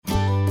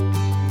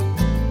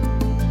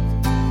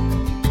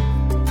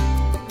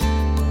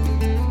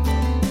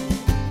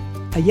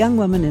A young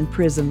woman in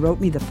prison wrote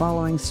me the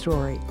following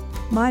story.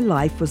 My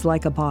life was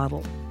like a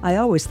bottle. I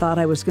always thought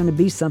I was going to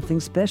be something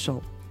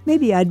special.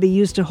 Maybe I'd be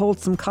used to hold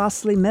some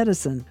costly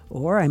medicine,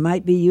 or I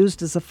might be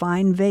used as a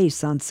fine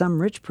vase on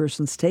some rich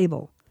person's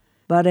table.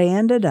 But I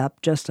ended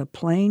up just a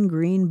plain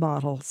green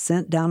bottle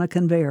sent down a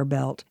conveyor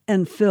belt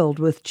and filled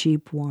with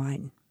cheap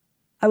wine.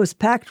 I was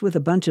packed with a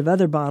bunch of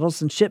other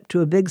bottles and shipped to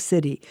a big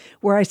city,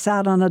 where I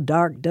sat on a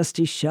dark,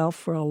 dusty shelf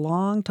for a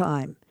long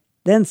time.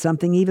 Then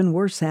something even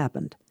worse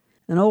happened.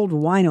 An old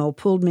wino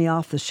pulled me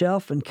off the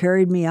shelf and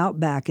carried me out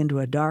back into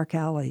a dark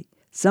alley.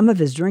 Some of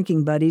his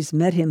drinking buddies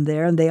met him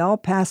there, and they all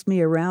passed me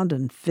around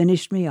and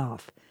finished me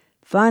off.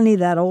 Finally,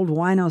 that old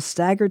wino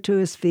staggered to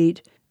his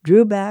feet,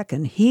 drew back,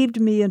 and heaved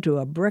me into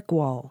a brick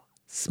wall,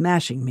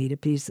 smashing me to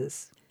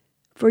pieces.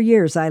 For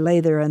years I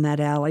lay there in that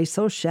alley,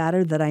 so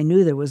shattered that I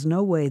knew there was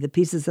no way the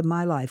pieces of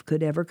my life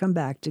could ever come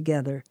back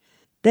together.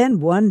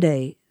 Then one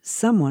day,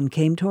 someone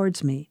came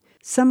towards me.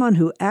 Someone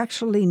who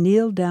actually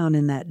kneeled down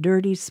in that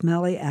dirty,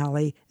 smelly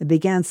alley and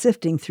began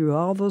sifting through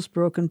all those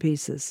broken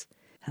pieces.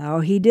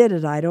 How he did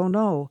it, I don't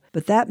know,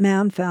 but that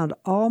man found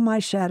all my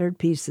shattered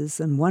pieces,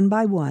 and one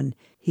by one,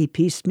 he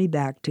pieced me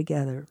back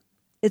together.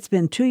 It's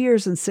been 2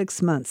 years and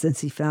 6 months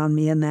since he found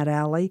me in that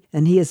alley,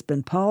 and he has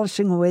been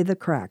polishing away the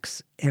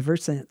cracks ever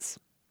since.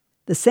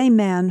 The same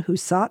man who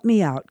sought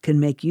me out can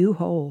make you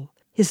whole.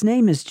 His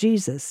name is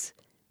Jesus,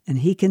 and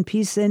he can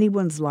piece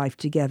anyone's life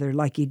together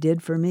like he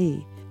did for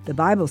me. The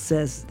Bible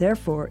says,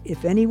 therefore,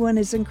 if anyone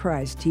is in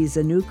Christ, he is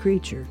a new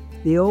creature.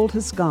 The old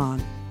has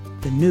gone,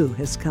 the new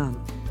has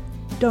come.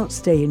 Don't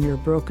stay in your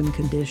broken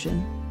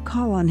condition.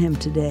 Call on him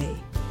today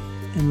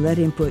and let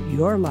him put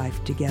your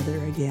life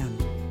together again.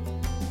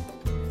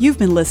 You've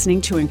been listening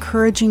to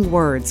Encouraging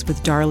Words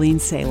with Darlene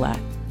Sala.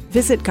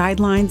 Visit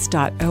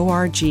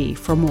guidelines.org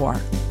for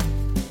more.